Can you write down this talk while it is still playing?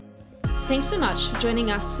Thanks so much for joining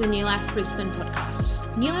us for the Newlife Brisbane podcast.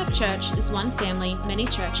 Newlife Church is one family, many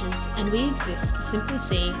churches, and we exist to simply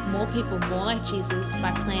see more people more like Jesus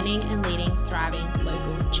by planning and leading thriving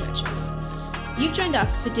local churches. You've joined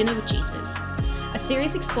us for Dinner with Jesus, a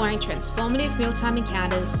series exploring transformative mealtime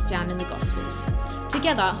encounters found in the Gospels.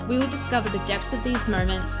 Together, we will discover the depths of these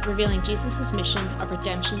moments, revealing Jesus' mission of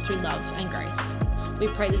redemption through love and grace. We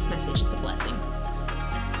pray this message is a blessing.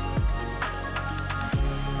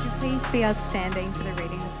 Please be upstanding for the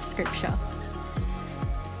reading of Scripture.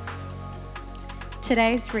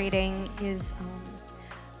 Today's reading is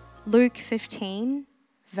Luke 15,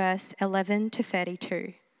 verse 11 to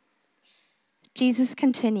 32. Jesus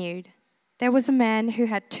continued, "There was a man who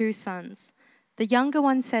had 2 sons. The younger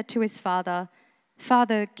one said to his father,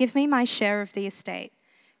 'Father, give me my share of the estate.'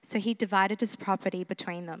 So he divided his property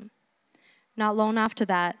between them. Not long after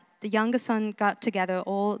that, the younger son got together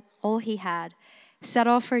all he had, set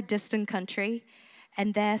off for a distant country,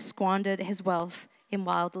 and there squandered his wealth in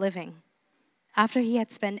wild living. After he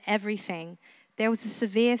had spent everything, there was a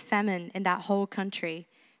severe famine in that whole country,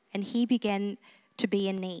 and he began to be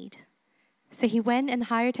in need. So he went and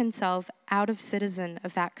hired himself out of citizen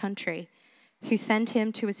of that country, who sent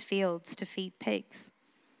him to his fields to feed pigs.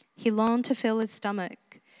 He longed to fill his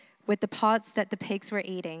stomach with the pods that the pigs were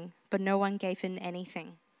eating, but no one gave him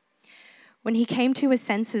anything. When he came to his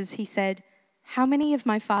senses, he said, 'How many of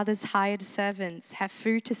my father's hired servants have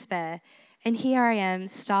food to spare, and here I am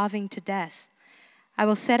starving to death? I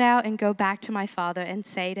will set out and go back to my father and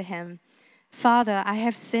say to him, Father, I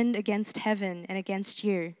have sinned against heaven and against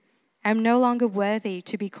you. I am no longer worthy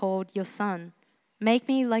to be called your son. Make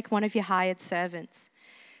me like one of your hired servants.'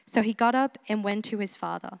 So he got up and went to his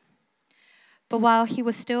father. But while he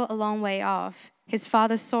was still a long way off, his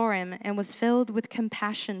father saw him and was filled with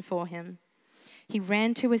compassion for him. He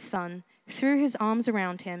ran to his son, threw his arms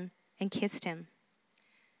around him, and kissed him.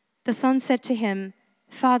 The son said to him,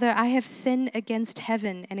 'Father, I have sinned against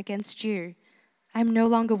heaven and against you. I am no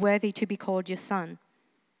longer worthy to be called your son.'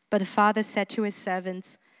 But the father said to his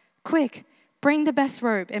servants, 'Quick, bring the best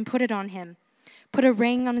robe and put it on him. Put a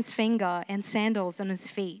ring on his finger and sandals on his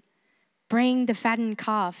feet. Bring the fattened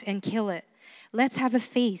calf and kill it. Let's have a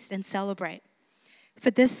feast and celebrate.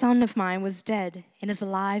 For this son of mine was dead and is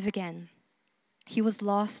alive again. He was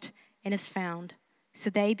lost and is found.' So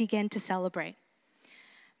they began to celebrate.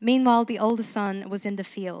 Meanwhile, the older son was in the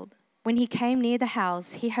field. When he came near the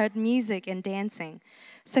house, he heard music and dancing.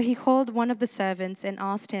 So he called one of the servants and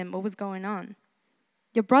asked him what was going on.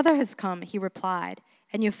 'Your brother has come,' he replied,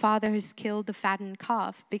 'and your father has killed the fattened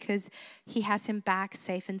calf because he has him back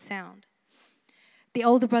safe and sound.' The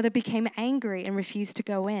older brother became angry and refused to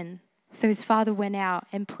go in. So his father went out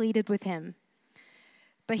and pleaded with him.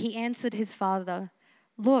 But he answered his father,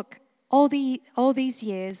 'Look, all these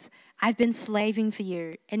years I've been slaving for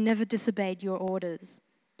you and never disobeyed your orders.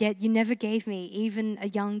 Yet you never gave me even a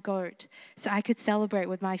young goat so I could celebrate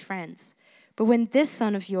with my friends. But when this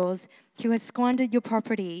son of yours, who has squandered your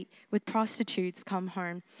property with prostitutes, come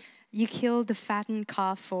home, you killed the fattened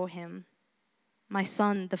calf for him.' 'My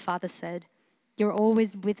son,' the father said, 'you're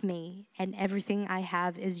always with me and everything I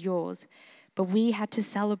have is yours. But we had to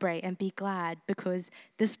celebrate and be glad because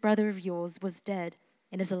this brother of yours was dead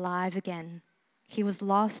and is alive again. He was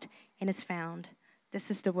lost and is found.'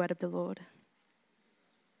 This is the word of the Lord."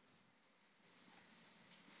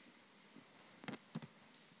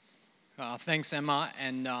 Thanks, Emma.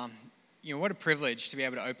 And what a privilege to be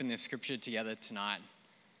able to open this scripture together tonight.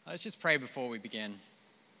 Let's just pray before we begin.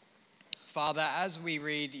 Father, as we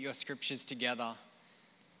read your scriptures together,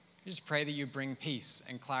 I just pray that you bring peace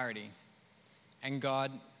and clarity. And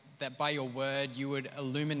God, that by your word you would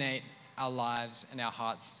illuminate our lives and our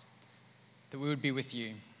hearts, that we would be with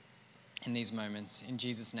you in these moments. In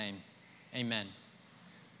Jesus' name, amen.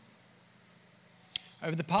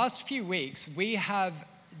 Over the past few weeks, we have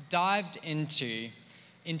dived into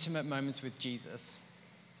intimate moments with Jesus.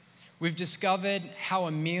 We've discovered how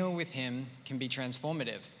a meal with him can be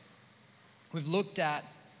transformative. We've looked at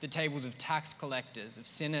the tables of tax collectors, of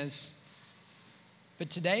sinners. But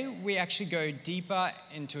today we actually go deeper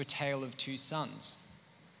into a tale of 2 sons.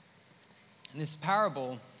 And this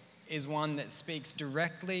parable is one that speaks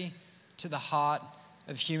directly to the heart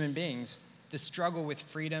of human beings, the struggle with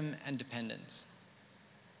freedom and dependence.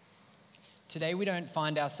 Today we don't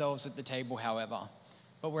find ourselves at the table, however,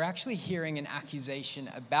 but we're actually hearing an accusation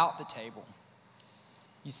about the table.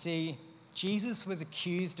 You see, Jesus was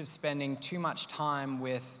accused of spending too much time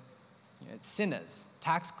with sinners,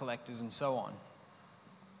 tax collectors, and so on.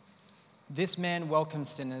 This man welcomes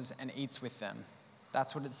sinners and eats with them.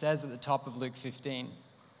 That's what it says at the top of Luke 15.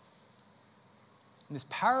 And this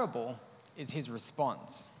parable is his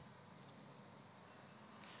response.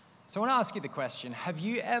 So I want to ask you the question, have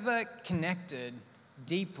you ever connected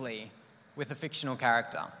deeply with a fictional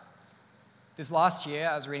character? This last year,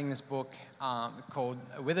 I was reading this book called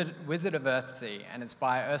Wizard of Earthsea, and it's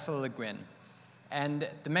by Ursula Le Guin. And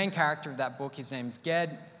the main character of that book, his name's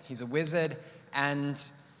Ged. He's a wizard, and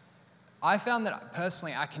I found that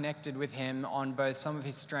personally I connected with him on both some of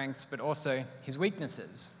his strengths but also his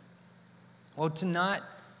weaknesses. Well, tonight,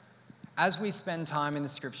 as we spend time in the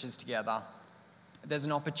scriptures together, there's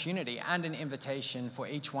an opportunity and an invitation for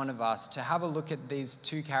each one of us to have a look at these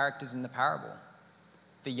two characters in the parable,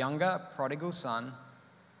 the younger prodigal son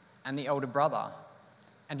and the elder brother,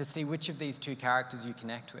 and to see which of these two characters you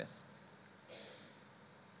connect with.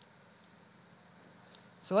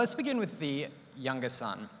 So let's begin with the younger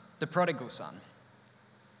son, the prodigal son.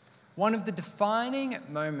 One of the defining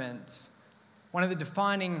moments, one of the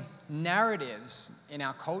defining narratives in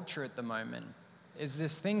our culture at the moment is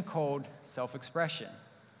this thing called self-expression.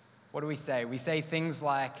 What do we say? We say things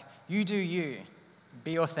like, you do you,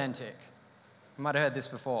 be authentic. You might have heard this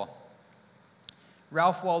before.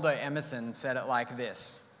 Ralph Waldo Emerson said it like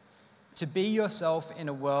this: to be yourself in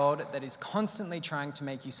a world that is constantly trying to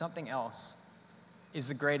make you something else is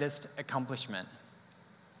the greatest accomplishment.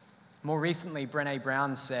 More recently, Brené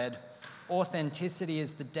Brown said, authenticity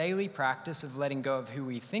is the daily practice of letting go of who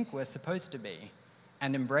we think we're supposed to be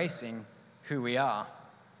and embracing who we are.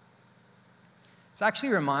 This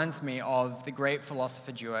actually reminds me of the great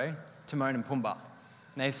philosopher duo, Timon and Pumbaa.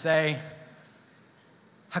 And they say,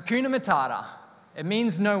 Hakuna Matata, it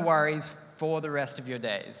means no worries for the rest of your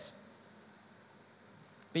days.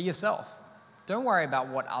 Be yourself. Don't worry about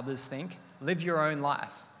what others think. Live your own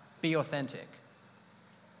life. Be authentic.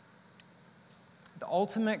 The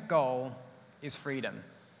ultimate goal is freedom.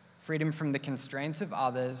 Freedom from the constraints of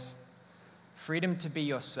others. Freedom to be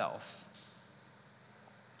yourself.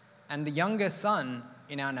 And the younger son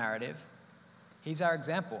in our narrative, he's our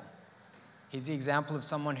example. He's the example of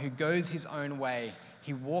someone who goes his own way.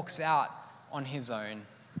 He walks out on his own,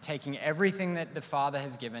 taking everything that the Father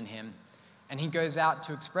has given him, and he goes out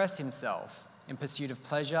to express himself in pursuit of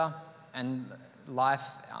pleasure and life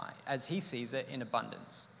as he sees it in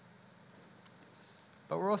abundance.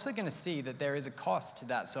 But we're also going to see that there is a cost to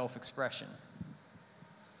that self-expression.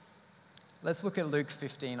 Let's look at Luke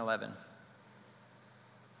 15:11.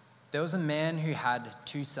 There was a man who had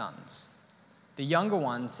 2 sons. The younger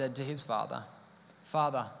one said to his father,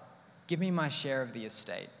 Father, give me my share of the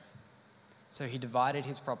estate. So he divided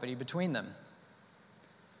his property between them.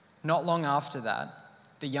 Not long after that,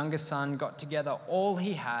 the younger son got together all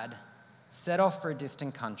he had, set off for a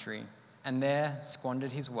distant country, and there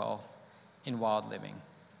squandered his wealth in wild living.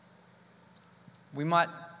 We might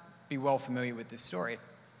be well familiar with this story.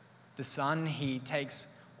 The son, he takes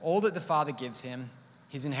all that the father gives him,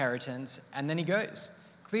 his inheritance, and then he goes.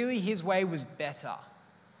 Clearly his way was better,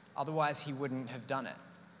 otherwise he wouldn't have done it.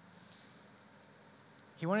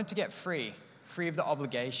 He wanted to get free of the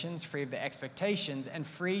obligations, free of the expectations, and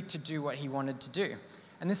free to do what he wanted to do.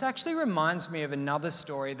 And this actually reminds me of another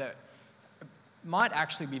story that might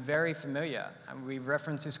actually be very familiar, and we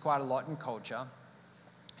reference this quite a lot in culture,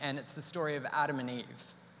 and it's the story of Adam and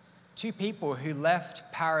Eve, 2 people who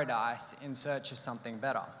left paradise in search of something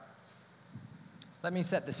better. Let me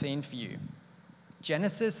set the scene for you.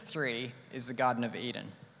 Genesis 3 is the Garden of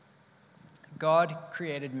Eden. God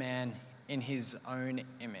created man in his own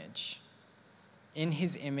image, in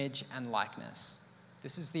his image and likeness.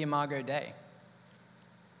 This is the Imago Dei.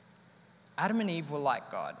 Adam and Eve were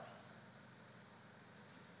like God.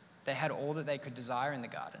 They had all that they could desire in the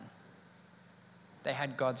garden. They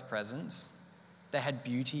had God's presence. They had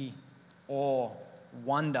beauty, awe,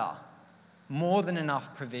 wonder, more than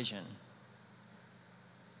enough provision.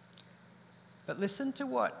 But listen to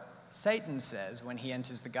what Satan says when he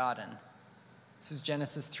enters the garden. This is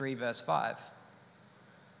Genesis 3, verse 5.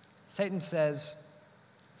 Satan says,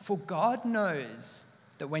 "For God knows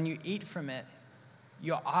that when you eat from it,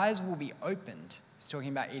 your eyes will be opened." He's talking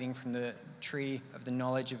about eating from the tree of the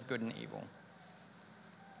knowledge of good and evil.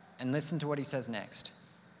 And listen to what he says next.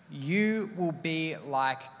 "You will be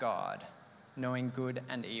like God, knowing good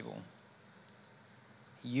and evil."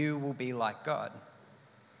 You will be like God.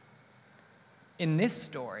 In this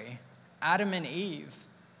story, Adam and Eve,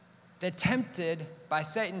 they're tempted by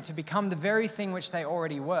Satan to become the very thing which they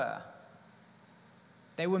already were.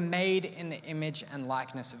 They were made in the image and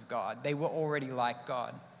likeness of God. They were already like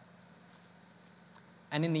God.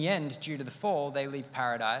 And in the end, due to the fall, they leave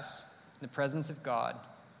paradise, in the presence of God,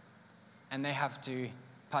 and they have to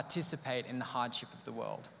participate in the hardship of the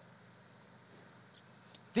world.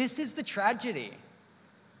 This is the tragedy.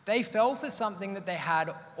 They fell for something that they had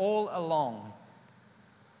all along.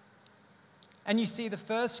 And you see the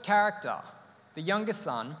first character, the younger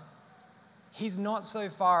son, he's not so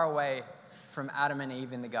far away from Adam and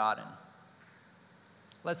Eve in the garden.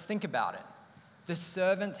 Let's think about it. The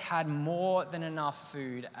servants had more than enough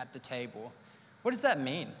food at the table. What does that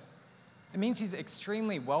mean? It means he's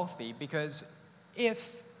extremely wealthy, because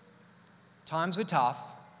if times were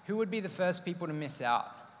tough, who would be the first people to miss out?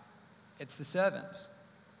 It's the servants.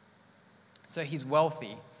 So he's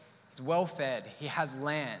wealthy, he's well-fed, he has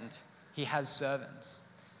land, he has servants.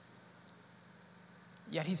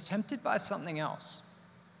 Yet he's tempted by something else.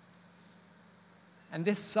 And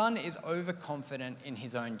this son is overconfident in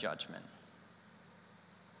his own judgment.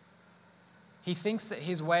 He thinks that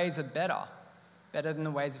his ways are better than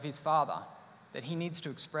the ways of his father, that he needs to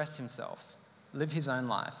express himself, live his own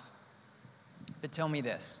life. But tell me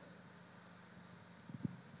this,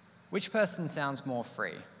 which person sounds more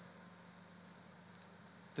free?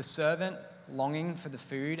 The servant longing for the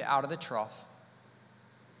food out of the trough,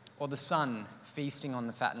 or the son feasting on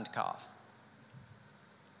the fattened calf?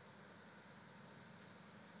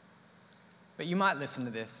 But you might listen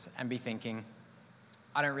to this and be thinking,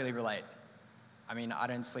 I don't really relate. I mean, I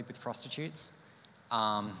don't sleep with prostitutes.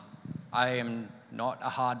 I am not a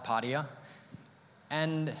hard partier.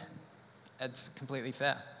 And it's completely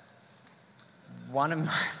fair.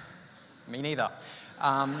 Me neither.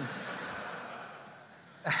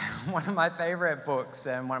 One of my favorite books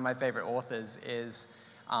and one of my favorite authors is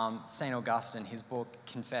St. Augustine, his book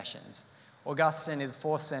Confessions. Augustine is a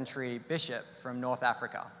 4th century bishop from North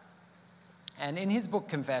Africa. And in his book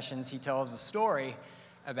Confessions, he tells a story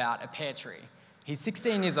about a pear tree. He's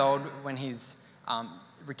 16 years old when he's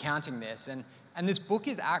recounting this. And this book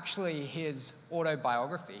is actually his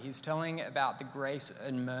autobiography. He's telling about the grace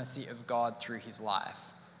and mercy of God through his life,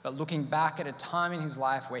 but looking back at a time in his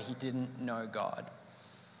life where he didn't know God.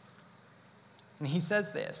 And he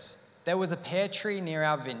says this: "There was a pear tree near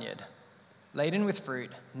our vineyard, laden with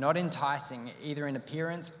fruit, not enticing either in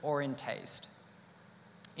appearance or in taste.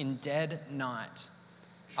 In dead night,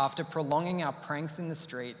 after prolonging our pranks in the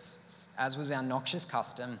streets, as was our noxious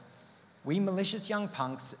custom, we malicious young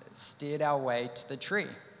punks steered our way to the tree,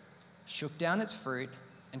 shook down its fruit,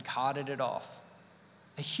 and carted it off.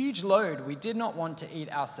 A huge load we did not want to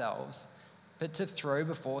eat ourselves, but to throw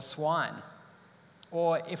before swine.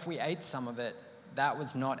 Or if we ate some of it, that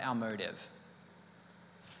was not our motive.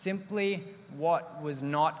 Simply what was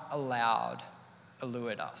not allowed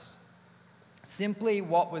allured us." Simply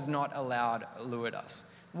what was not allowed allured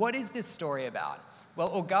us. What is this story about? Well,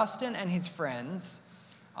 Augustine and his friends,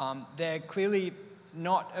 they're clearly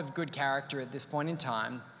not of good character at this point in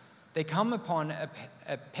time. They come upon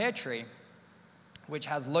a pear tree which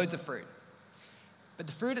has loads of fruit. But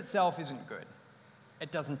the fruit itself isn't good.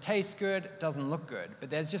 It doesn't taste good, it doesn't look good, but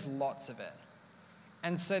there's just lots of it.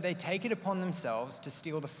 And so they take it upon themselves to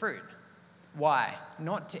steal the fruit. Why?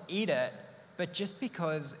 Not to eat it, but just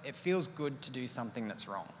because it feels good to do something that's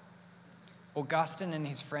wrong. Augustine and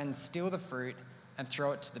his friends steal the fruit and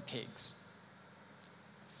throw it to the pigs.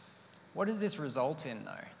 What does this result in,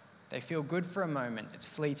 though? They feel good for a moment, it's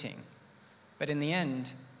fleeting. But in the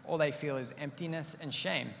end, all they feel is emptiness and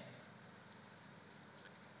shame.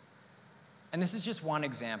 And this is just one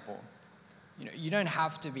example. You don't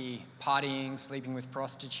have to be partying, sleeping with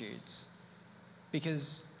prostitutes,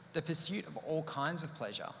 because the pursuit of all kinds of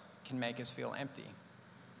pleasure can make us feel empty.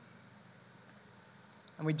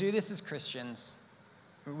 And we do this as Christians,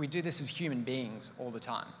 we do this as human beings all the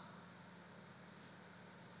time.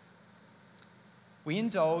 We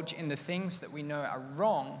indulge in the things that we know are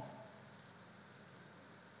wrong,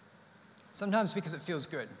 sometimes because it feels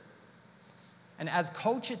good. And as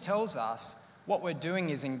culture tells us, what we're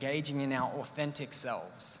doing is engaging in our authentic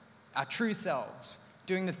selves, our true selves,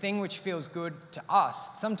 doing the thing which feels good to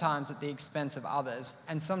us, sometimes at the expense of others,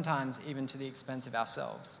 and sometimes even to the expense of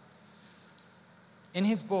ourselves. In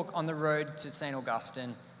his book, On the Road to St.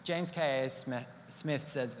 Augustine, James K.A. Smith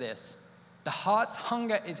says this: "The heart's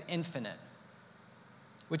hunger is infinite,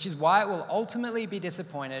 which is why it will ultimately be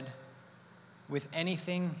disappointed with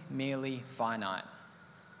anything merely finite.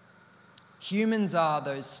 Humans are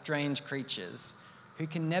those strange creatures who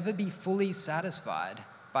can never be fully satisfied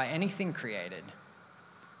by anything created,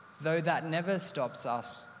 though that never stops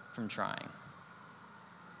us from trying."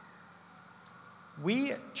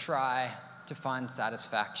 We try to find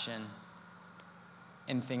satisfaction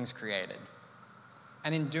in things created,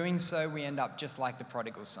 and in doing so, we end up just like the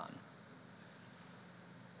prodigal son,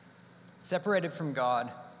 separated from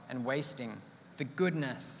God and wasting the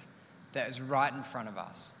goodness that is right in front of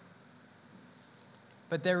us.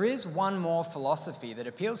 But there is one more philosophy that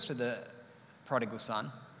appeals to the prodigal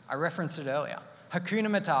son. I referenced it earlier. Hakuna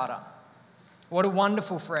Matata. What a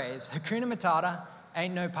wonderful phrase. Hakuna Matata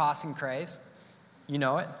ain't no passing craze. You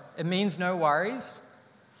know it. It means no worries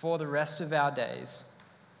for the rest of our days.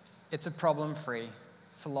 It's a problem-free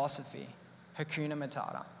philosophy. Hakuna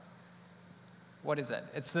Matata. What is it?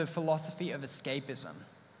 It's the philosophy of escapism.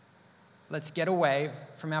 Let's get away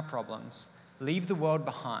from our problems, leave the world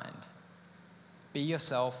behind, be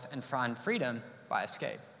yourself, and find freedom by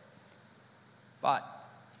escape. But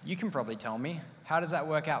you can probably tell me, how does that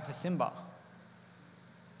work out for Simba?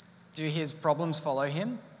 Do his problems follow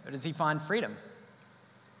him, or does he find freedom?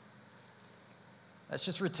 Let's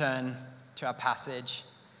just return to our passage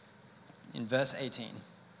in verse 18.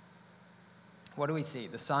 What do we see?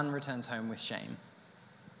 The son returns home with shame.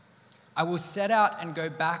 I will set out and go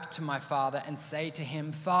back to my father and say to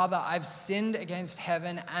him, Father, I've sinned against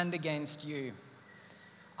heaven and against you.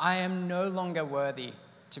 I am no longer worthy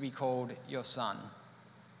to be called your son.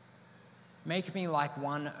 Make me like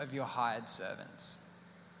one of your hired servants.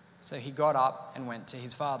 So he got up and went to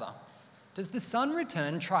his father. Does the son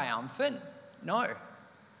return triumphant? No.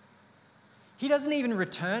 He doesn't even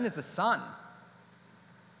return as a son.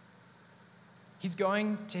 He's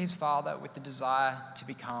going to his father with the desire to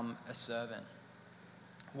become a servant.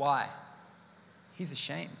 Why? He's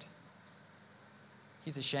ashamed.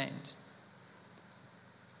 He's ashamed.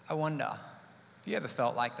 I wonder, have you ever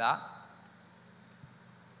felt like that?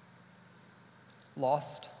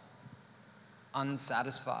 Lost,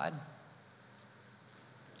 unsatisfied.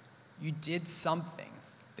 You did something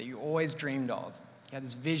that you always dreamed of. You had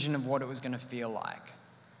this vision of what it was going to feel like.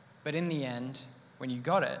 But in the end, when you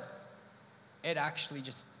got it, it actually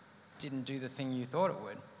just didn't do the thing you thought it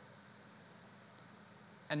would.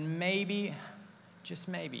 And maybe, just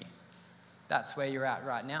maybe, that's where you're at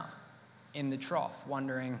right now, in the trough,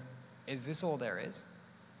 wondering, is this all there is?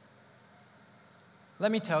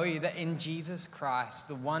 Let me tell you that in Jesus Christ,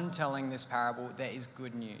 the one telling this parable, there is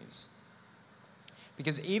good news.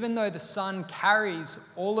 Because even though the son carries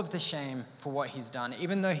all of the shame for what he's done,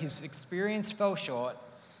 even though his experience fell short,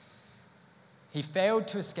 he failed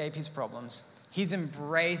to escape his problems, he's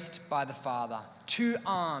embraced by the Father. 2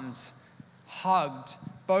 arms, hugged,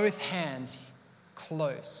 both hands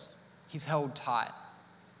close. He's held tight.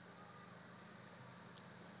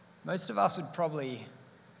 Most of us would probably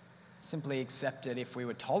simply accept it if we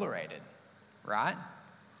were tolerated, right?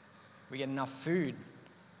 We get enough food,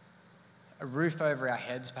 a roof over our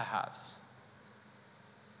heads perhaps.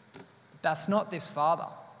 But that's not this Father.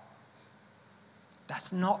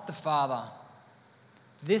 That's not the Father.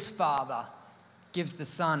 This Father gives the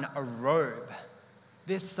Son a robe.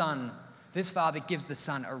 This Father gives the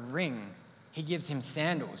Son a ring. He gives him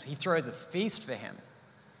sandals. He throws a feast for him.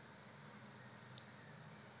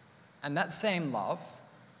 And that same love,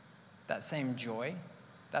 that same joy,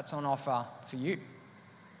 that's on offer for you.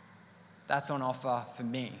 That's on offer for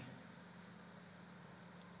me.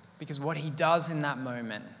 Because what he does in that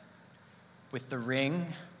moment with the ring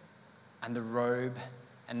and the robe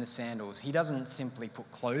and the sandals, he doesn't simply put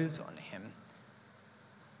clothes on him.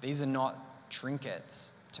 These are not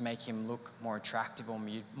trinkets to make him look more attractive or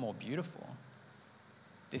more beautiful.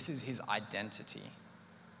 This is his identity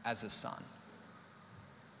as a son.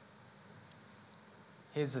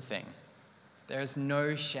 Here's the thing. There is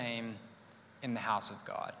no shame in the house of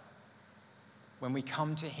God. When we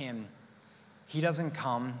come to him, he doesn't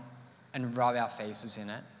come and rub our faces in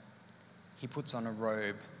it. He puts on a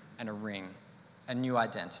robe and a ring, a new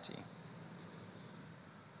identity.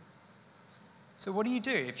 So what do you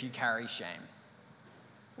do if you carry shame?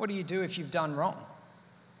 What do you do if you've done wrong?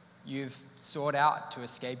 You've sought out to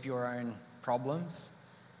escape your own problems.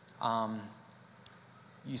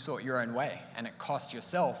 You sought your own way, and it cost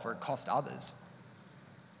yourself or it cost others.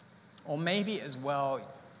 Or maybe as well,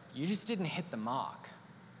 you just didn't hit the mark.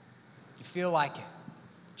 You feel like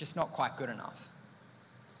just not quite good enough.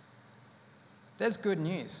 There's good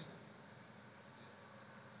news.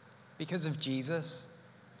 Because of Jesus,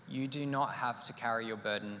 you do not have to carry your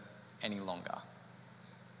burden any longer.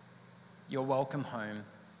 You're welcome home,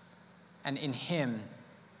 and in him,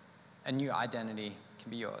 a new identity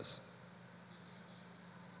can be yours.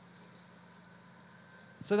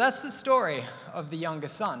 So that's the story of the younger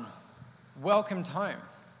son, welcomed home.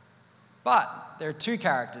 But there are 2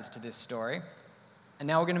 characters to this story, and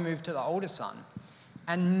now we're going to move to the older son.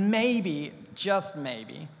 And maybe, just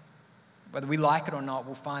maybe, whether we like it or not,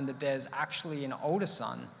 we'll find that there's actually an older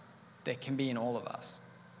son that can be in all of us.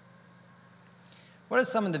 What are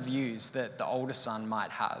some of the views that the older son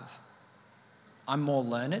might have? I'm more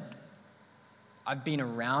learned. I've been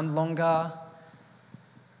around longer.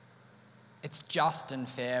 it's just and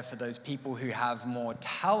fair for those people who have more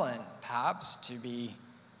talent, perhaps, to be,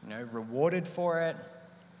 rewarded for it.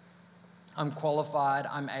 I'm qualified,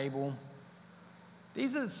 I'm able.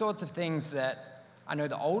 These are the sorts of things that I know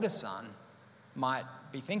the older son might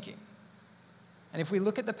be thinking. And if we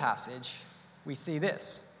look at the passage, we see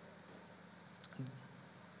this.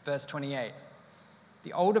 Verse 28.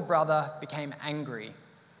 The older brother became angry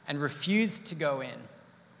and refused to go in.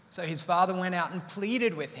 So his father went out and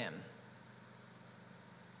pleaded with him.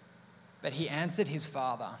 But he answered his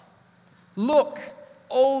father, "Look,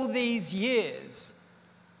 all these years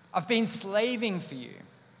I've been slaving for you.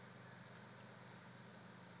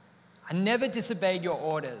 I never disobeyed your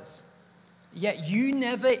orders, yet you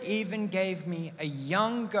never even gave me a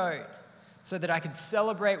young goat so that I could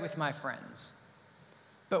celebrate with my friends.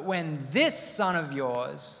 But when this son of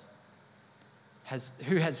yours,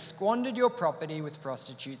 who has squandered your property with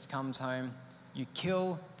prostitutes, comes home, you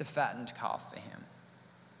kill the fattened calf for him."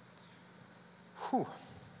 Whew.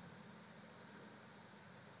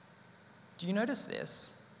 Do you notice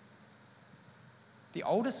this? The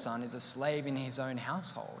oldest son is a slave in his own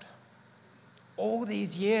household. All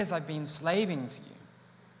these years I've been slaving for you.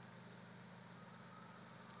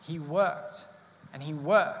 He worked and he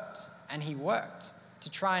worked and he worked to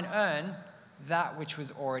try and earn that which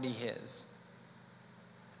was already his.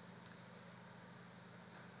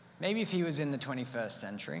 Maybe if he was in the 21st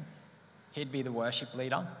century, he'd be the worship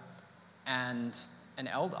leader and an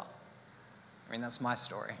elder. I mean, that's my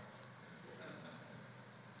story.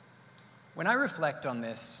 When I reflect on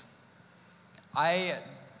this, I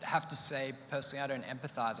have to say, personally, I don't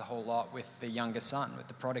empathize a whole lot with the younger son, with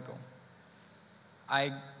the prodigal.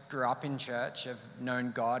 I grew up in church. I've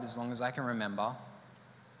known God as long as I can remember.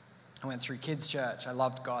 I went through kids' church. I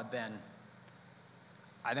loved God then.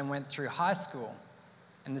 I then went through high school,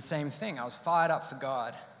 and the same thing. I was fired up for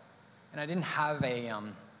God, and I didn't have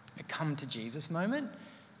a come to Jesus moment,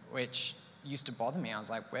 which used to bother me. I was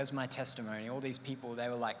like, where's my testimony? All these people, they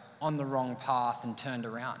were like on the wrong path and turned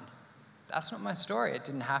around. That's not my story. It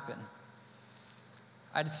didn't happen.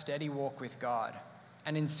 I had a steady walk with God.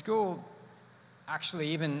 And in school, actually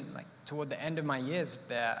even like toward the end of my years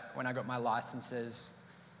there, when I got my licenses,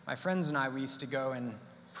 my friends and I, we used to go and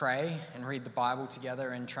pray and read the Bible together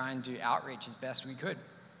and try and do outreach as best we could.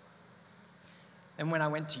 And when I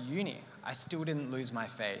went to uni, I still didn't lose my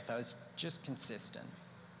faith. I was just consistent.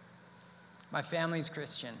 My family's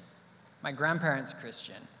Christian. My grandparents'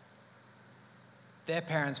 Christian. Their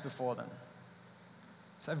parents before them.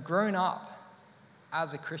 So I've grown up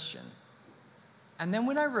as a Christian. And then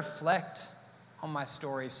when I reflect on my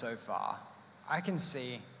story so far, I can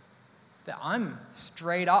see that I'm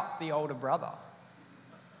straight up the older brother.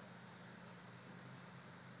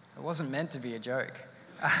 It wasn't meant to be a joke.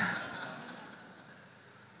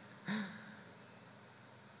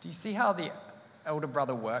 Do you see how the elder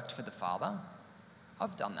brother worked for the father?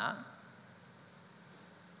 I've done that.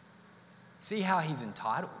 See how he's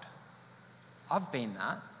entitled? I've been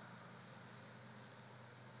that.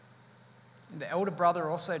 The elder brother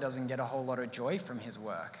also doesn't get a whole lot of joy from his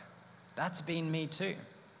work. That's been me too.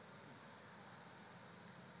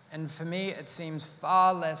 And for me, it seems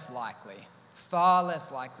far less likely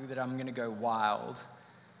that I'm going to go wild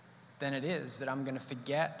than it is that I'm going to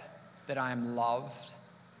forget that I am loved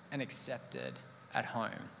and accepted at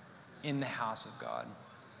home in the house of God.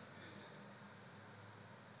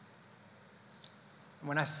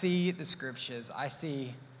 When I see the scriptures, I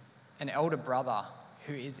see an elder brother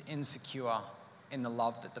who is insecure in the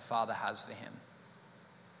love that the Father has for him.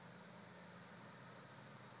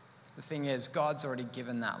 The thing is, God's already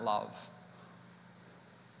given that love.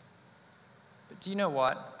 But do you know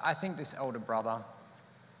what? I think this elder brother,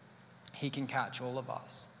 he can catch all of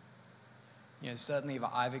us. Certainly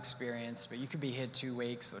I've experienced, but you could be here 2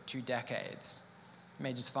 weeks or 2 decades. You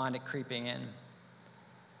may just find it creeping in.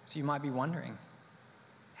 So you might be wondering,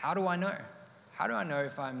 how do I know? How do I know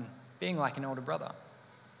if I'm being like an older brother?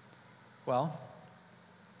 Well,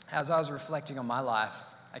 as I was reflecting on my life,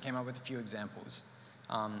 I came up with a few examples.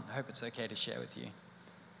 I hope it's okay to share with you.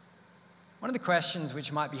 One of the questions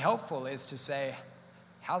which might be helpful is to say,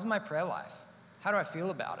 how's my prayer life? How do I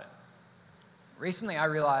feel about it? Recently, I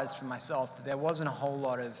realized for myself that there wasn't a whole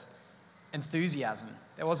lot of enthusiasm.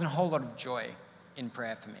 There wasn't a whole lot of joy in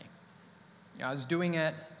prayer for me. I was doing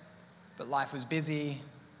it, but life was busy.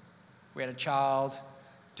 We had a child,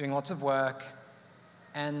 doing lots of work.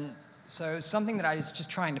 And so it was something that I was just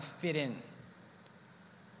trying to fit in.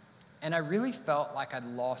 And I really felt like I'd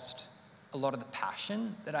lost a lot of the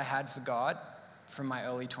passion that I had for God from my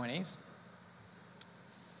early 20s.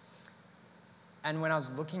 And when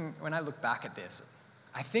I look back at this,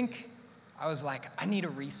 I think I was like, I need a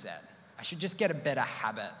reset. I should just get a better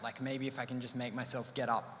habit. Like maybe if I can just make myself get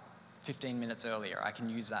up 15 minutes earlier, I can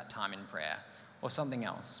use that time in prayer or something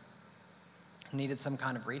else. I needed some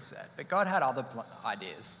kind of reset. But God had other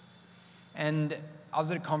ideas. And I was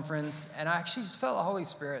at a conference and I actually just felt the Holy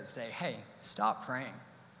Spirit say, hey, start praying.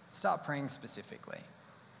 Start praying specifically.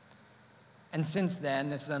 And since then,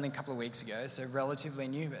 this is only a couple of weeks ago, so relatively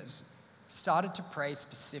new, but started to pray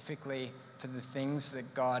specifically for the things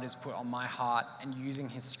that God has put on my heart and using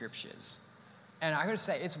his scriptures. And I gotta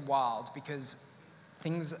say, it's wild because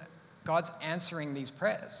God's answering these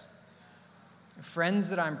prayers. Friends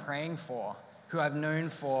that I'm praying for, who I've known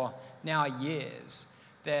for now years,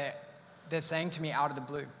 they're saying to me out of the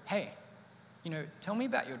blue, hey, tell me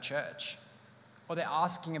about your church. Or they're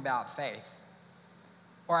asking about faith.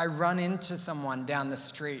 Or I run into someone down the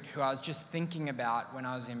street who I was just thinking about when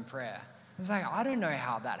I was in prayer. It's like, I don't know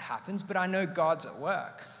how that happens, but I know God's at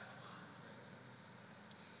work.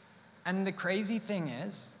 And the crazy thing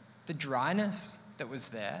is, the dryness that was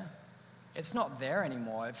there, it's not there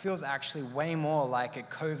anymore. It feels actually way more like a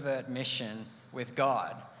covert mission with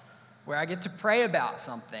God, where I get to pray about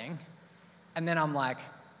something, and then I'm like,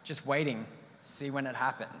 just waiting, see when it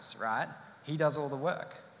happens, right? He does all the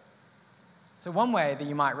work. So one way that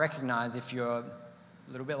you might recognize if you're a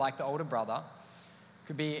little bit like the older brother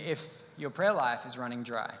could be if your prayer life is running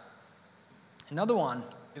dry. Another one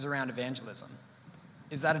is around evangelism.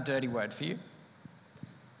 Is that a dirty word for you?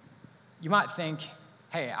 You might think,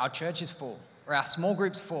 hey, our church is full, or our small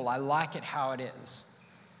group's full. I like it how it is.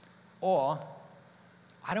 Or,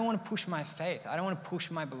 I don't want to push my faith. I don't want to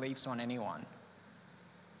push my beliefs on anyone.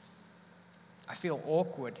 I feel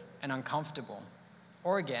awkward and uncomfortable.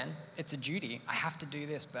 Or again, it's a duty. I have to do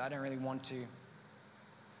this, but I don't really want to.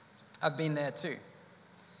 I've been there too.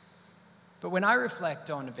 But when I reflect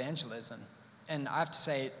on evangelism, and I have to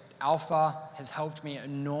say, Alpha has helped me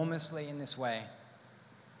enormously in this way,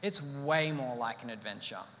 it's way more like an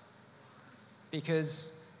adventure.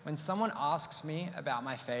 Because when someone asks me about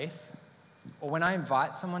my faith, or when I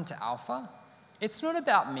invite someone to Alpha, it's not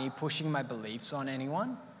about me pushing my beliefs on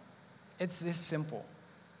anyone. It's this simple.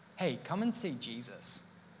 Hey, come and see Jesus.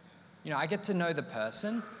 I get to know the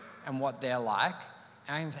person and what they're like,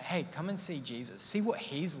 and I can say, hey, come and see Jesus. See what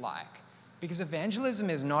he's like. Because evangelism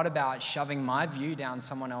is not about shoving my view down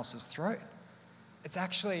someone else's throat. It's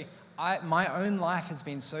actually, my own life has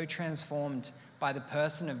been so transformed by the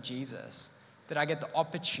person of Jesus that I get the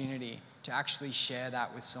opportunity to actually share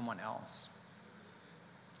that with someone else.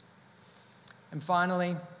 And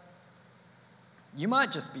finally, you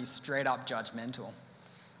might just be straight up judgmental.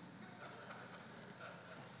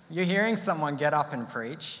 You're hearing someone get up and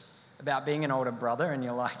preach about being an older brother, and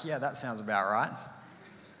you're like, yeah, that sounds about right.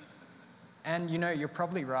 And you're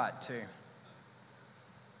probably right too.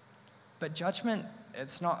 But judgment,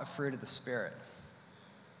 it's not a fruit of the Spirit.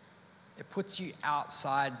 It puts you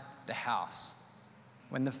outside the house.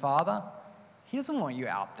 When the Father, he doesn't want you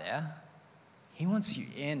out there. He wants you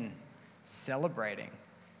in, celebrating.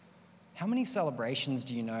 How many celebrations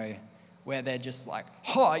do you know where they're just like,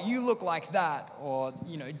 oh, you look like that, or,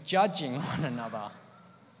 judging one another?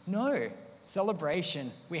 No.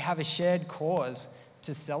 Celebration, we have a shared cause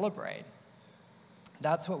to celebrate.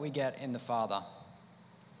 That's what we get in the Father.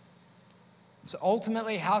 So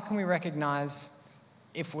ultimately, how can we recognize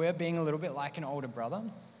if we're being a little bit like an older brother?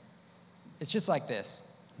 It's just like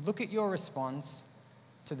this. Look at your response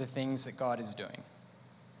to the things that God is doing.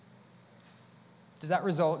 Does that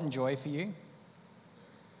result in joy for you?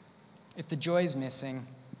 If the joy is missing,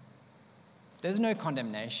 there's no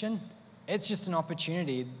condemnation. It's just an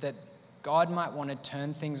opportunity that God might want to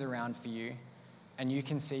turn things around for you, and you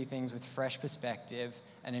can see things with fresh perspective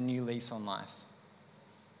and a new lease on life.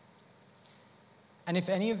 And if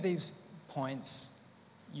any of these points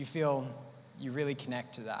you feel you really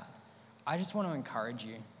connect to that, I just want to encourage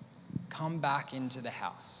you, come back into the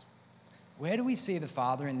house. Where do we see the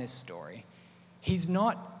Father in this story? He's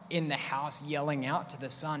not in the house yelling out to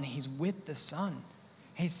the Son. He's with the Son.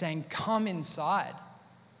 He's saying, come inside.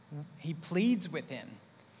 He pleads with him.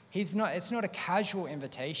 It's not a casual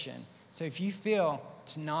invitation. So if you feel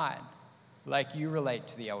tonight like you relate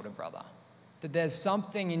to the elder brother, that there's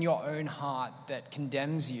something in your own heart that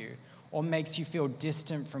condemns you or makes you feel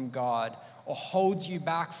distant from God or holds you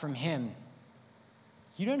back from him,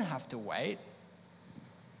 you don't have to wait.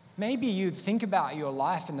 Maybe you think about your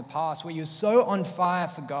life in the past where you're so on fire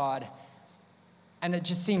for God and it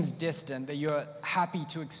just seems distant that you're happy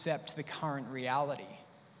to accept the current reality.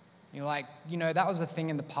 You're like, that was a thing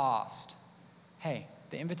in the past. Hey,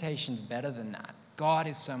 the invitation's better than that. God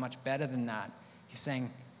is so much better than that. He's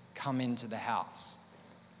saying, come into the house.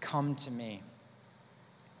 come to me.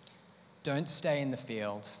 Don't stay in the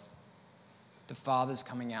field. The Father's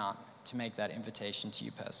coming out to make that invitation to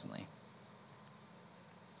you personally.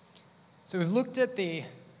 So we've looked at the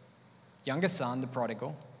younger son, the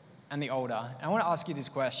prodigal, and the older. And I want to ask you this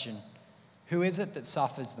question. Who is it that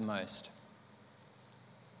suffers the most?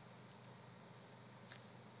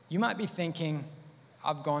 You might be thinking,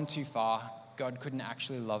 I've gone too far. God couldn't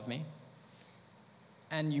actually love me.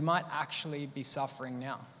 And you might actually be suffering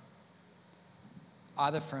now,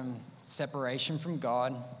 either from separation from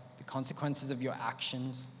God, the consequences of your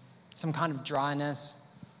actions, some kind of dryness,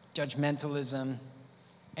 judgmentalism,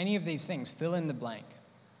 any of these things, fill in the blank.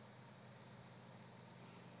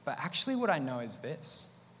 But actually what I know is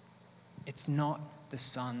this: it's not the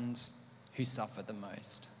sons who suffer the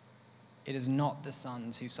most. It is not the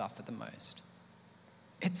sons who suffer the most.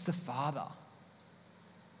 It's the Father.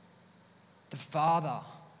 The Father.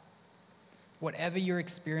 Whatever you're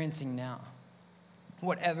experiencing now,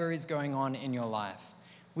 whatever is going on in your life,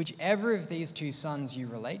 whichever of these two sons you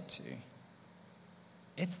relate to,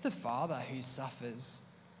 it's the Father who suffers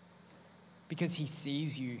because he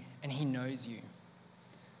sees you and he knows you.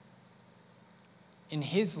 In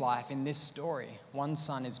his life, in this story, one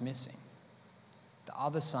son is missing. The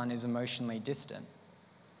other son is emotionally distant.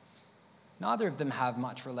 Neither of them have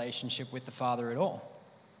much relationship with the Father at all.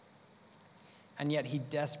 And yet he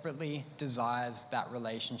desperately desires that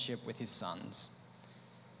relationship with his sons.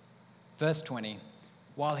 Verse 20,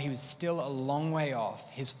 while he was still a long way off,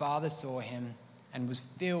 his father saw him and was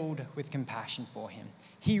filled with compassion for him.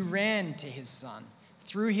 He ran to his son,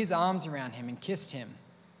 threw his arms around him and kissed him.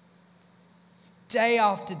 Day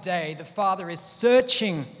after day, the father is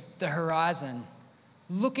searching the horizon,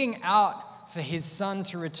 looking out for his son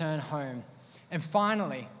to return home. And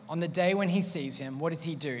finally, on the day when he sees him, what does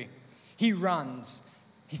he do? He runs.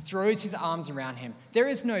 He throws his arms around him. There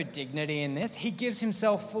is no dignity in this. He gives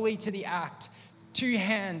himself fully to the act, 2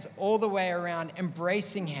 hands all the way around,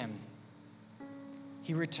 embracing him.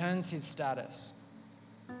 He returns his status.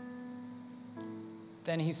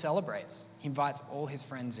 Then he celebrates. He invites all his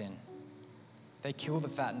friends in. They kill the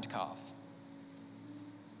fattened calf.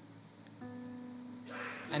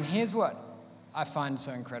 And here's what I find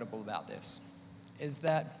so incredible about this, is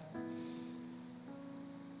that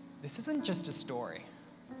this isn't just a story.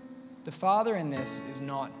 The Father in this is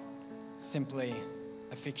not simply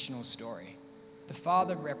a fictional story. The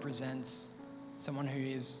Father represents someone who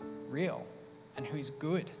is real and who is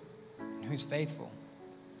good and who is faithful.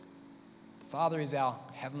 The Father is our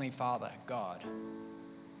Heavenly Father, God.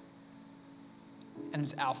 And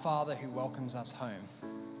it's our Father who welcomes us home.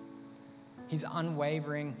 He's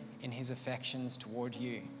unwavering in his affections toward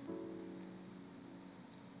you.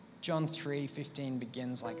 John 3:15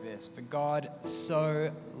 begins like this: For God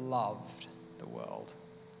so loved the world.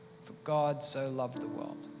 For God so loved the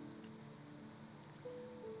world.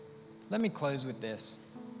 Let me close with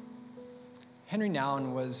this. Henry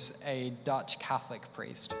Nouwen was a Dutch Catholic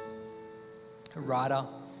priest, a writer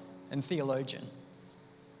and theologian.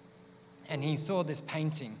 And he saw this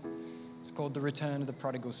painting. It's called The Return of the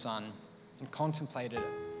Prodigal Son, and contemplated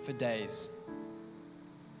it for days.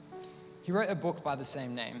 He wrote a book by the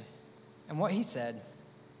same name. And what he said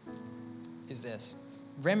is this: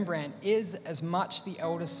 Rembrandt is as much the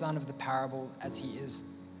eldest son of the parable as he is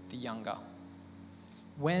the younger.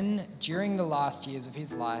 When, during the last years of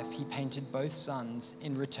his life, he painted both sons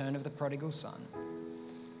in Return of the Prodigal Son,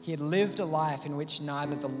 he had lived a life in which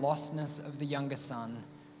neither the lostness of the younger son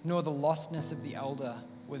nor the lostness of the elder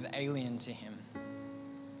was alien to him.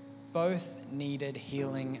 Both needed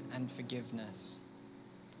healing and forgiveness.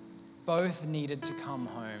 Both needed to come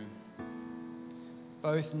home.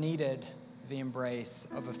 Both needed the embrace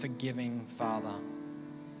of a forgiving Father.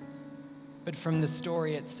 But from the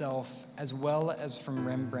story itself, as well as from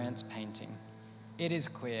Rembrandt's painting, it is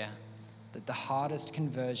clear that the hardest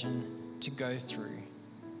conversion to go through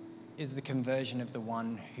is the conversion of the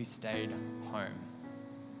one who stayed home.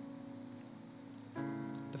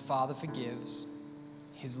 The Father forgives,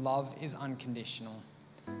 his love is unconditional,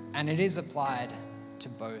 and it is applied to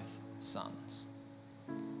both sons.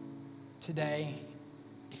 Today,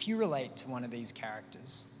 if you relate to one of these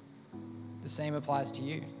characters, the same applies to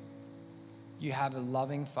you. You have a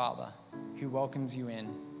loving Father who welcomes you in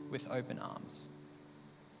with open arms.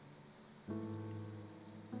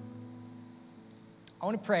 I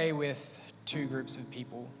want to pray with 2 groups of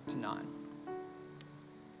people tonight.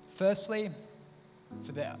 Firstly,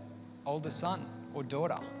 for the older son or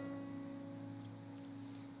daughter.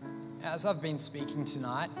 As I've been speaking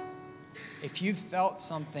tonight, if you've felt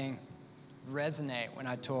something resonate when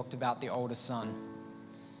I talked about the older son,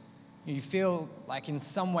 You feel like in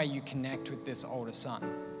some way you connect with this older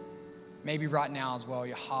son. Maybe right now as well,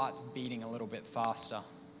 your heart's beating a little bit faster.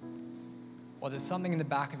 Or there's something in the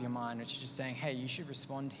back of your mind which is just saying, hey, you should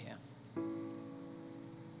respond here.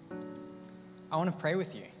 I want to pray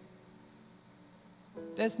with you.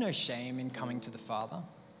 There's no shame in coming to the Father.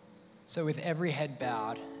 So with every head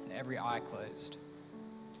bowed and every eye closed.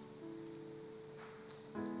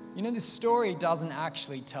 You know, this story doesn't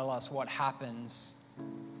actually tell us what happens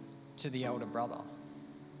to the elder brother.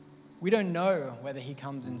 We don't know whether he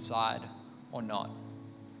comes inside or not.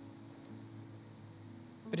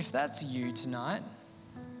 But if that's you tonight,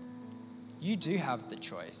 you do have the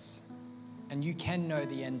choice, and you can know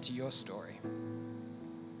the end to your story.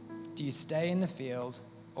 Do you stay in the field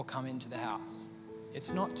or come into the house?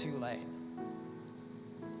 It's not too late.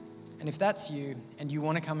 And if that's you and you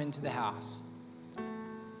want to come into the house,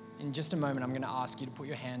 in just a moment I'm going to ask you to put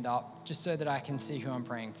your hand up just so that I can see who I'm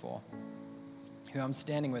praying for, who I'm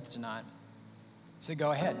standing with tonight. So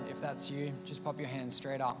go ahead. If that's you, just pop your hand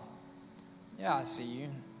straight up. Yeah, I see you.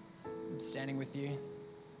 I'm standing with you.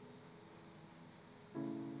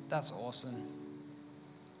 That's awesome.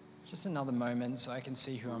 Just another moment so I can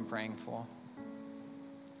see who I'm praying for.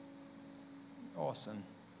 Awesome.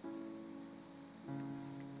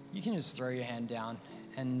 You can just throw your hand down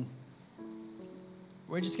and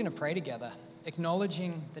we're just going to pray together.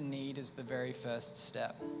 Acknowledging the need is the very first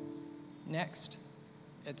step. Next,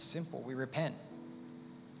 it's simple. We repent.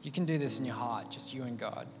 You can do this in your heart, just you and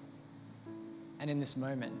God. And in this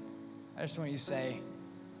moment, I just want you to say,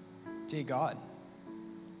 dear God,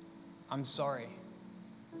 I'm sorry.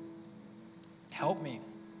 Help me.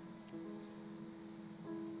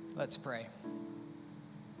 Let's pray.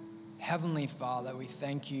 Heavenly Father, we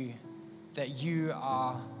thank you that you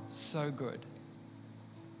are so good.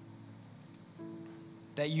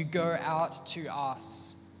 That you go out to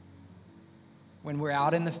us when we're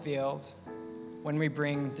out in the field, when we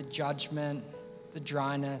bring the judgment, the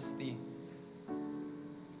dryness, the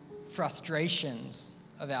frustrations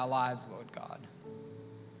of our lives, Lord God.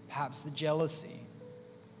 Perhaps the jealousy.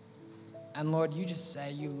 And Lord, you just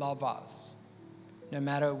say you love us, no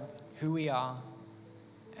matter who we are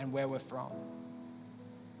and where we're from.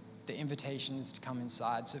 The invitation is to come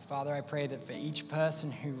inside. So Father, I pray that for each person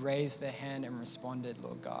who raised their hand and responded,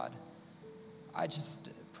 Lord God, I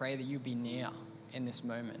just pray that you be near in this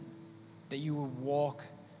moment, that you will walk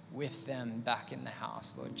with them back in the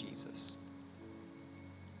house, Lord Jesus,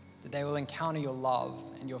 that they will encounter your love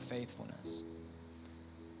and your faithfulness.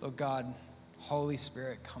 Lord God, Holy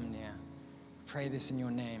Spirit, come near. Pray this in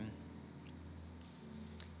your name.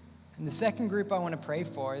 And the second group I want to pray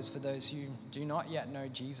for is for those who do not yet know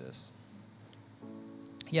Jesus,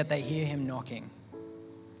 yet they hear him knocking.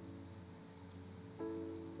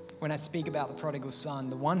 When I speak about the prodigal son,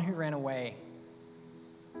 the one who ran away,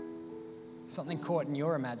 something caught in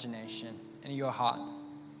your imagination and your heart.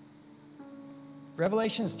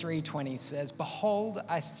 Revelations 3:20 says, "Behold,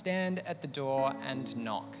 I stand at the door and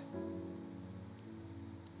knock.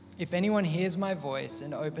 If anyone hears my voice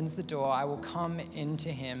and opens the door, I will come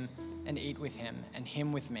into him and eat with him, and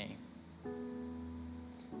him with me."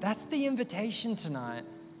 That's the invitation tonight.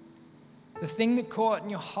 The thing that caught in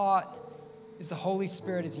your heart is the Holy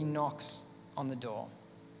Spirit as he knocks on the door.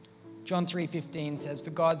 John 3:15 says, "For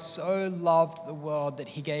God so loved the world that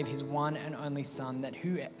he gave his one and only Son, that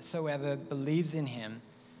whosoever believes in him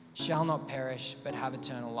shall not perish but have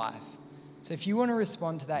eternal life." So if you want to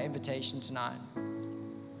respond to that invitation tonight,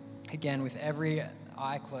 again, with every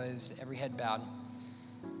eye closed, every head bowed,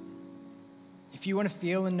 if you want to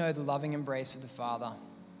feel and know the loving embrace of the Father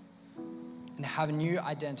and have a new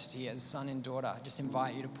identity as son and daughter, I just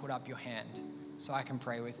invite you to put up your hand so I can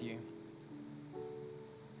pray with you.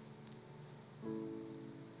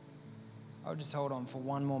 I'll just hold on for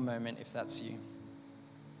one more moment if that's you.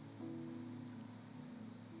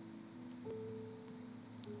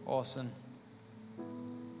 Awesome.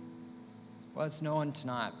 Well, it's no one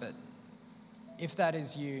tonight, but if that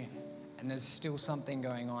is you and there's still something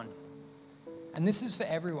going on, and this is for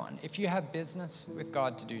everyone, if you have business with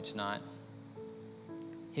God to do tonight,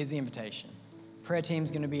 here's the invitation. Prayer team's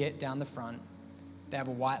going to be down the front. They have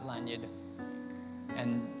a white lanyard,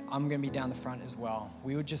 and I'm going to be down the front as well.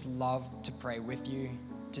 We would just love to pray with you,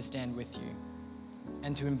 to stand with you,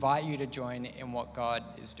 and to invite you to join in what God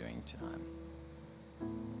is doing tonight.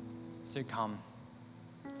 So come,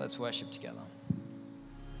 let's worship together.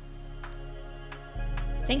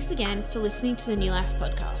 Thanks again for listening to the Newlife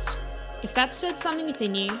podcast. If that stirred something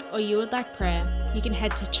within you or you would like prayer, you can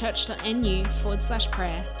head to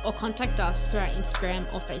church.nu/prayer or contact us through our Instagram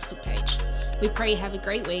or Facebook page. We pray you have a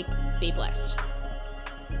great week. Be blessed.